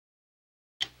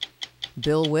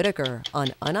Bill Whitaker on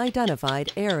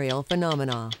unidentified aerial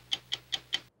phenomena.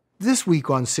 This week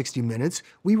on 60 Minutes,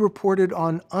 we reported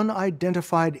on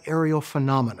unidentified aerial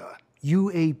phenomena,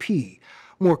 UAP,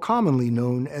 more commonly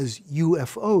known as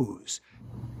UFOs.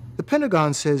 The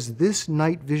Pentagon says this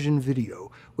night vision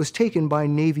video was taken by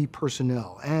Navy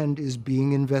personnel and is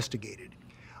being investigated.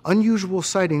 Unusual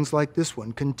sightings like this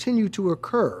one continue to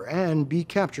occur and be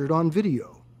captured on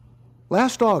video.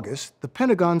 Last August, the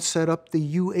Pentagon set up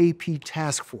the UAP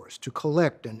task force to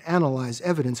collect and analyze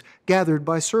evidence gathered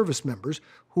by service members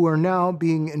who are now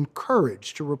being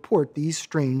encouraged to report these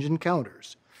strange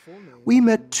encounters. We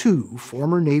met two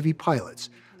former Navy pilots,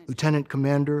 Lieutenant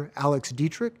Commander Alex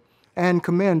Dietrich and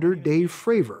Commander Dave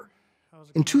Fravor.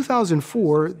 In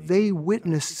 2004, they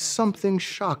witnessed something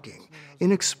shocking,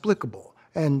 inexplicable,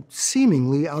 and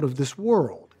seemingly out of this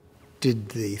world. Did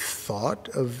the thought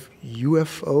of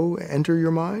UFO enter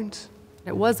your minds?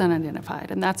 It was unidentified,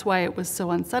 and that's why it was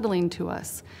so unsettling to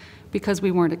us, because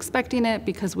we weren't expecting it,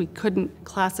 because we couldn't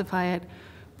classify it.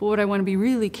 But what I want to be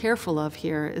really careful of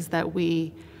here is that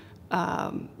we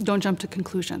don't jump to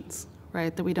conclusions,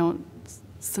 right? That we don't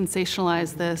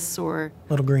sensationalize this or...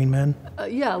 Little green men?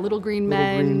 Yeah, little green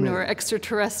men or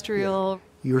extraterrestrial.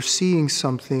 Yeah. You're seeing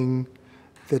something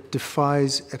that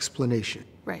defies explanation.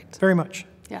 Right. Very much.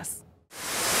 Yes.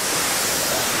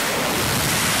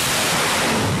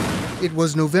 It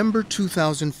was November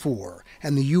 2004,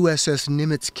 and the USS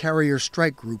Nimitz carrier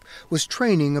strike group was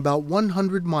training about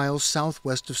 100 miles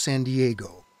southwest of San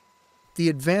Diego. The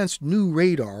advanced new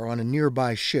radar on a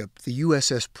nearby ship, the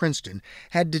USS Princeton,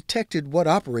 had detected what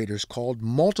operators called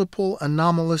multiple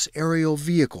anomalous aerial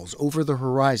vehicles over the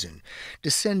horizon,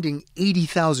 descending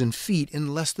 80,000 feet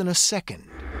in less than a second.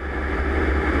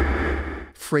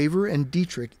 Fravor and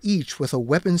Dietrich, each with a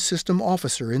weapons system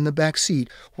officer in the back seat,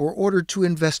 were ordered to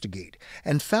investigate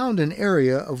and found an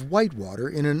area of whitewater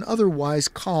in an otherwise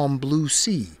calm blue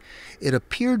sea. It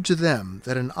appeared to them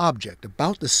that an object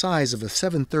about the size of a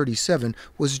 737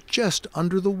 was just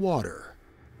under the water.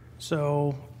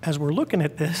 So, as we're looking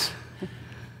at this,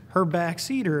 her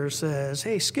backseater says,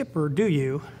 "Hey, Skipper, do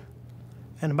you?"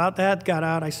 And about that got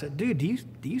out, I said, "Dude,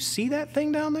 do you see that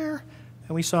thing down there?"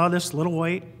 And we saw this little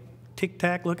white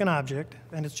tic-tac looking object,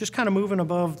 and it's just kind of moving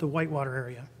above the whitewater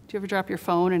area. Do you ever drop your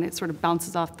phone and it sort of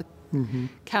bounces off the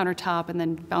countertop and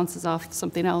then bounces off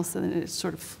something else, and then it's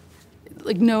sort of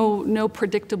like no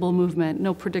predictable movement,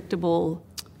 no predictable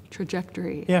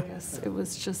trajectory. Yeah. I guess it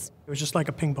was just like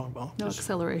a ping pong ball. No just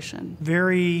acceleration.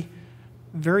 Very,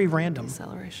 very random.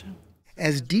 Acceleration.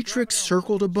 As Dietrich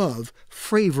circled above,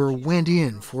 Fravor went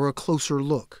in for a closer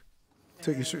look.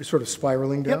 So you're sort of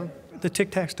spiraling down? Yep. The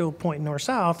tic-tac's still pointing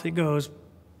north-south. It goes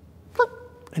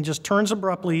and just turns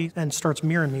abruptly and starts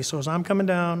mirroring me. So as I'm coming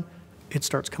down, it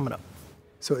starts coming up.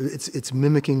 So it's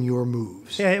mimicking your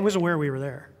moves. Yeah, it was aware we were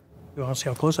there. You want to see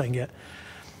how close I can get.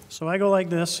 So I go like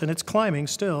this, and it's climbing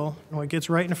still. And when it gets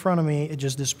right in front of me, it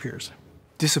just disappears.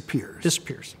 Disappears?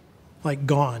 Disappears. Like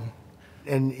gone.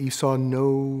 And you saw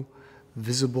no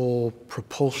visible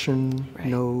propulsion, right.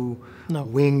 No.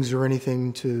 wings or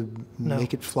anything to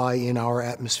make it fly in our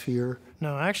atmosphere?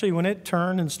 No, actually, when it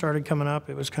turned and started coming up,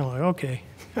 it was kind of like, okay,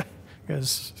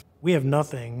 because we have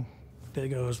nothing that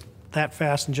goes that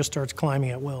fast and just starts climbing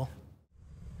at will.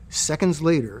 Seconds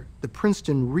later, the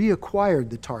Princeton reacquired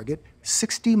the target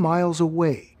 60 miles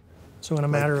away. So in a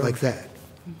matter of... Like that?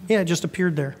 Yeah, it just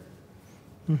appeared there.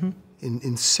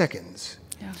 In seconds,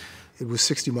 Yeah. it was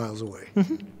 60 miles away.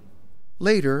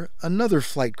 Later, another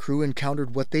flight crew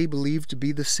encountered what they believed to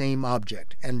be the same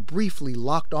object and briefly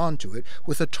locked onto it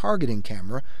with a targeting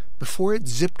camera before it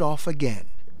zipped off again.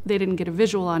 They didn't get a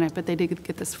visual on it, but they did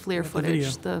get this FLIR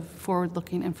footage, video. the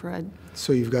forward-looking infrared.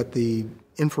 So you've got the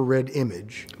infrared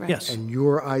image Right. Yes. and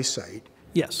your eyesight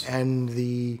Yes. and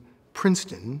the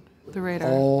Princeton The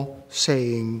radar. all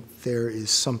saying there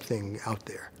is something out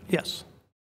there. Yes.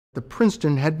 The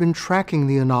Princeton had been tracking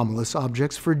the anomalous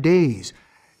objects for days.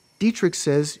 Dietrich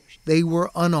says they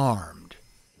were unarmed.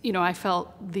 You know, I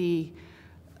felt the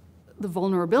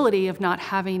vulnerability of not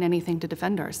having anything to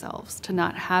defend ourselves, to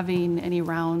not having any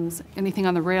rounds, anything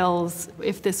on the rails.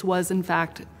 If this was, in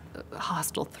fact, a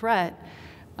hostile threat,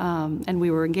 and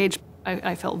we were engaged,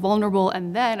 I felt vulnerable,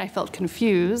 and then I felt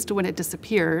confused when it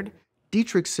disappeared.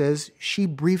 Dietrich says she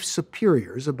briefed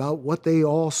superiors about what they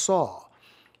all saw.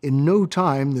 In no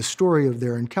time, the story of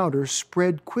their encounter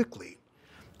spread quickly.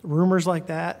 Rumors like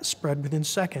that spread within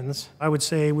seconds. I would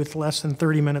say with less than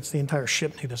 30 minutes, the entire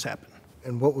ship knew this happened.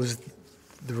 And what was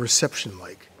the reception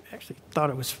like? I actually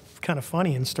thought it was kind of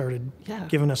funny and started Yeah.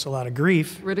 giving us a lot of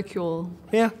grief. Ridicule.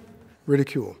 Yeah.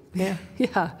 Ridicule. Yeah.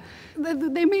 Yeah.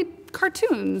 They made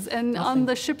cartoons, and on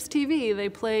the ship's TV, they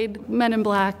played Men in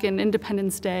Black and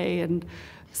Independence Day and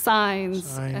Signs.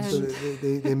 So And,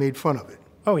 they made fun of it.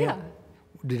 Oh, yeah.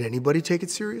 Did anybody take it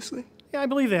seriously? Yeah, I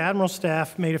believe the Admiral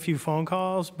staff made a few phone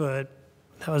calls, but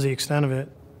that was the extent of it.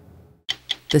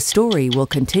 The story will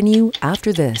continue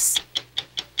after this.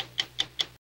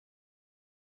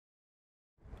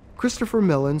 Christopher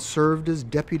Mellon served as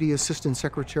Deputy Assistant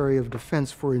Secretary of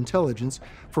Defense for Intelligence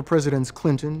for Presidents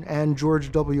Clinton and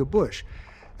George W. Bush,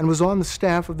 and was on the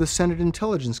staff of the Senate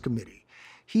Intelligence Committee.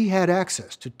 He had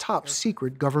access to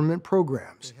top-secret government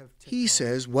programs. He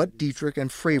says what Dietrich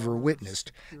and Fravor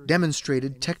witnessed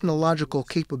demonstrated technological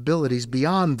capabilities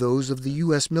beyond those of the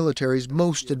U.S. military's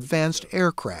most advanced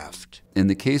aircraft. In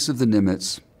the case of the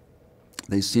Nimitz,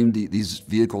 these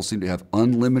vehicles seem to have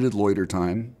unlimited loiter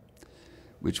time,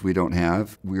 which we don't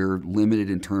have. We're limited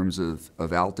in terms of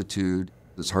altitude.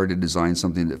 It's hard to design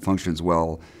something that functions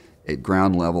well at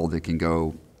ground level that can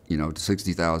go, to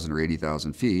 60,000 or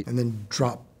 80,000 feet. And then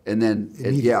drop. And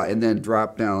then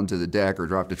drop down to the deck or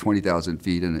drop to 20,000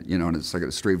 feet, and and it's like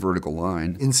a straight vertical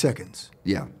line. In seconds.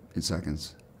 Yeah, in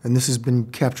seconds. And this has been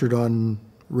captured on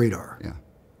radar. Yeah.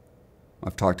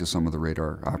 I've talked to some of the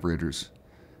radar operators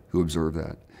who observe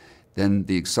that. Then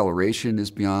the acceleration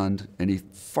is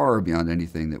far beyond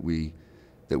anything that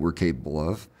we're capable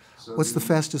of. What's the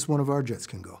fastest one of our jets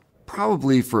can go?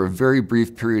 Probably for a very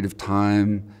brief period of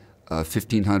time,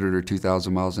 1,500 or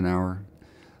 2,000 miles an hour.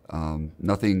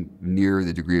 Nothing near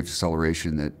the degree of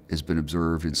acceleration that has been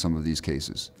observed in some of these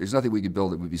cases. There's nothing we could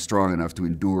build that would be strong enough to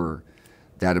endure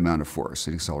that amount of force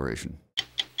and acceleration.